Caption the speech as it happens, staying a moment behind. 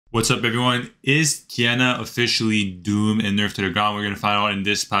What's up, everyone? Is Qiyana officially doomed and nerfed to the ground? We're going to find out in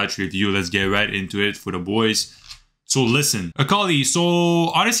this patch review. Let's get right into it for the boys. So listen, Akali, so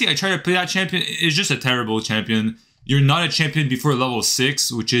honestly, I try to play that champion. It's just a terrible champion. You're not a champion before level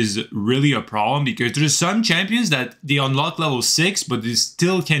 6, which is really a problem because there's some champions that they unlock level 6, but they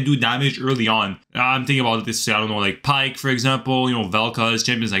still can do damage early on. I'm thinking about this, I don't know, like Pyke, for example, you know, Vel'Koz,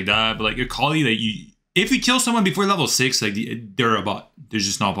 champions like that. But like Akali, like if you kill someone before level 6, like they're a bot. They're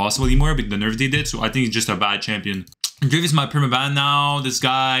just not possible anymore, but the nerf they did, so I think it's just a bad champion. Griff is my permaban now. This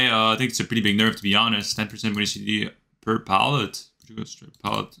guy, I think it's a pretty big nerf, to be honest. 10% bonus CD per pallet.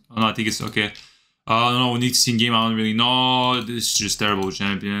 Pallet. Oh, no, I think it's okay. I don't know, we need to see in game, I don't really know. This is just terrible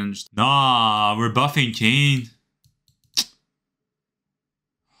champions. Nah, we're buffing Kane.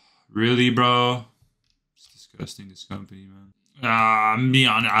 Really, bro? It's disgusting, this company, man. I'm being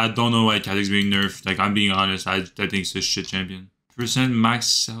honest, I don't know why Kha'Zix's being nerfed. Like, I'm being honest, I think it's a shit champion. Percent max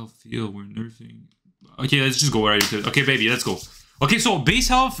self-heal, we're nerfing. Okay, let's just go right into it. Okay, baby, let's go. Okay, so base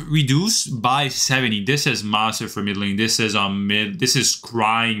health reduced by 70. This is massive for mid lane. This is this is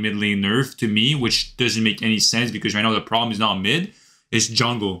crying mid lane nerf to me, which doesn't make any sense because right now the problem is not mid, it's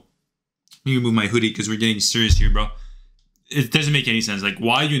jungle. Let me remove my hoodie because we're getting serious here, bro. It doesn't make any sense. Like,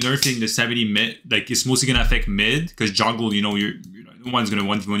 why are you nerfing the 70 mid? Like, it's mostly gonna affect mid because jungle, you know, no one's gonna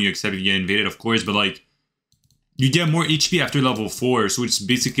 1v1 you except if you get invaded, of course, but like, you get more HP after level 4, so it's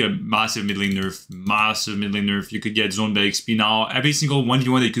basically a massive mid lane nerf. Massive mid lane nerf. You could get zone by XP now. Every single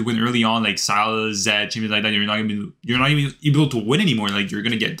 1v1 that you could win early on, like Sylas, Zed, champions like that, you're not even able to win anymore. Like, you're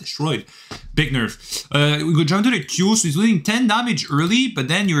gonna get destroyed. Big nerf. We go jump to the Q, so he's losing 10 damage early, but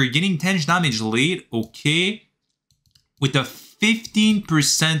then you're getting 10 damage late. Okay. With a 15%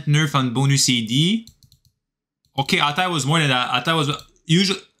 nerf on bonus AD. Okay, I thought it was more than that. I thought it was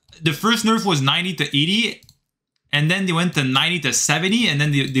usually the first nerf was 90 to 80. And then they went to 90 to 70, and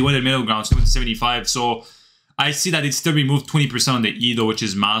then they went to the middle ground, so they went to 75. So I see that it still removed 20% on the E though, which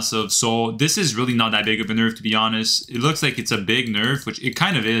is massive. So this is really not that big of a nerf, to be honest. It looks like it's a big nerf, which it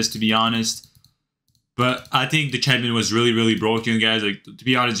kind of is, to be honest. But I think the champion was really, really broken, guys. Like, to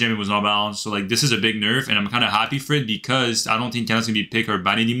be honest, the champion was not balanced. So like, this is a big nerf, and I'm kind of happy for it because I don't think Qiyana's gonna be picked or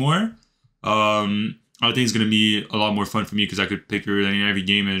banned anymore. I think it's going to be a lot more fun for me because I could pick her in every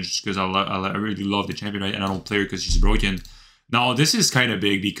game and just because I really love the champion, right? And I don't play her because she's broken. Now, this is kind of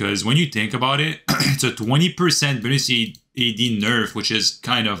big because when you think about it, it's a 20% bonus AD nerf, which is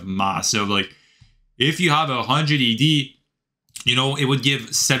kind of massive. Like, if you have 100 AD, you know, it would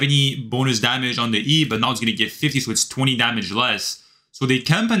give 70 bonus damage on the E, but now it's going to give 50, so it's 20 damage less. So they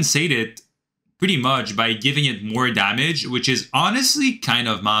compensated pretty much by giving it more damage, which is honestly kind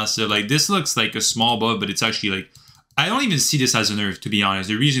of massive. Like, this looks like a small buff, but it's actually like, I don't even see this as a nerf, to be honest.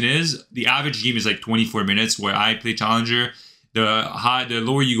 The reason is the average game is like 24 minutes where I play Challenger. The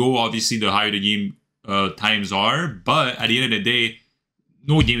lower you go, obviously, the higher the game times are. But at the end of the day,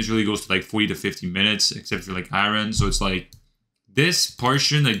 no games really goes to like 40 to 50 minutes, except for like Iron. So it's like this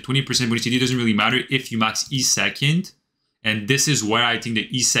portion, like 20% bonus CD, doesn't really matter if you max E second. And this is where I think the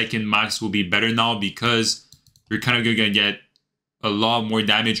E-second max will be better now because you're kind of going to get a lot more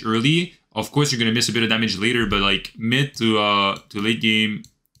damage early. Of course, you're going to miss a bit of damage later, but like mid to late game,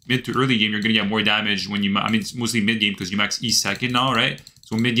 mid to early game, you're going to get more damage when you, I mean, it's mostly mid game because you max E-second now, right?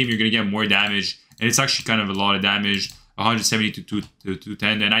 So mid game, you're going to get more damage. And it's actually kind of a lot of damage, 170 to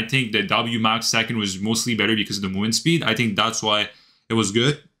 210. And I think the W max second was mostly better because of the movement speed. I think that's why it was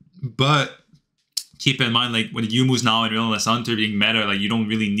good. But keep in mind, like, when you moves now in Relentless Hunter being meta, like, you don't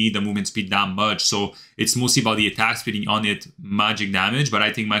really need the movement speed that much. So it's mostly about the attack speeding on it, magic damage. But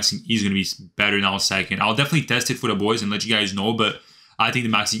I think maxing E is going to be better now second. I'll definitely test it for the boys and let you guys know. But I think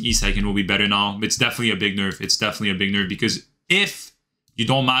the maxing E second will be better now. It's definitely a big nerf. It's definitely a big nerf because if you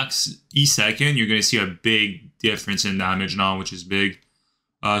don't max E second, you're going to see a big difference in damage now, which is big.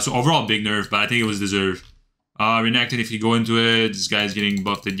 So overall, big nerf, but I think it was deserved. Renekton, if you go into it, this guy's getting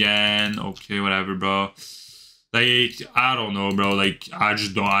buffed again. Okay, whatever, bro. Like, I don't know, bro. Like, I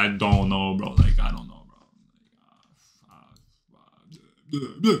don't know, bro. Like, I don't know, bro.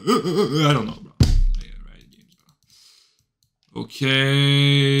 I don't know, bro. Right, games, bro.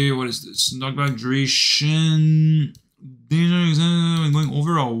 Okay, what is this? Knockback duration. Danger going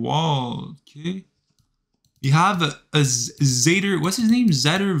over a wall. Okay. You have a Zader, what's his name?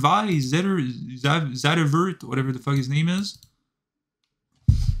 Zadervert, whatever the fuck his name is.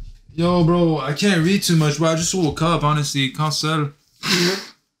 Yo, bro, I can't read too much, bro. I just woke up, honestly. Can't sell.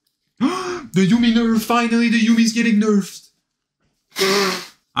 The Yuumi nerf, finally, the Yuumi's getting nerfed.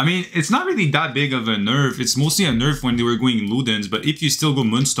 I mean, it's not really that big of a nerf. It's mostly a nerf when they were going Ludens, but if you still go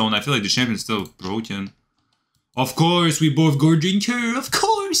Moonstone, I feel like the champion's still broken. Of course, we both go Drinker, of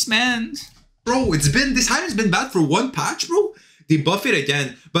course. worse, man. Bro, this item's been bad for one patch, bro. They buff it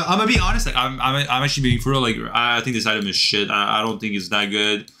again. But I'm gonna be honest, like I'm actually being for real. Like I think this item is shit. I don't think it's that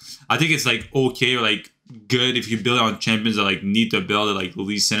good. I think it's like okay or like good if you build it on champions that like need to build it like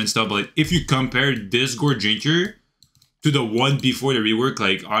Lee Sin and stuff. But like, if you compare this Gore Drinker to the one before the rework,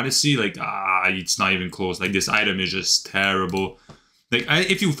 like honestly, like it's not even close. Like this item is just terrible. Like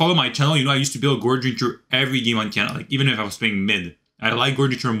if you follow my channel, you know I used to build Gore Drinker every game on Qiyana. Like even if I was playing mid, I like Gore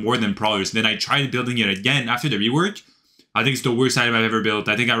Drinker more than Prowlers. Then I tried building it again after the rework. I think it's the worst item I've ever built.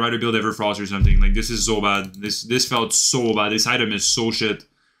 I think I'd rather build Everfrost or something. Like this is so bad. This felt so bad. This item is so shit.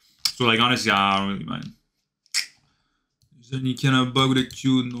 So like honestly, I don't really mind. Is there any kind of bug with a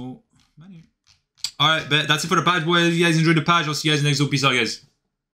Q? No. Alright, but that's it for the patch, boys. You guys enjoyed the patch. I'll see you guys next. Peace out, guys.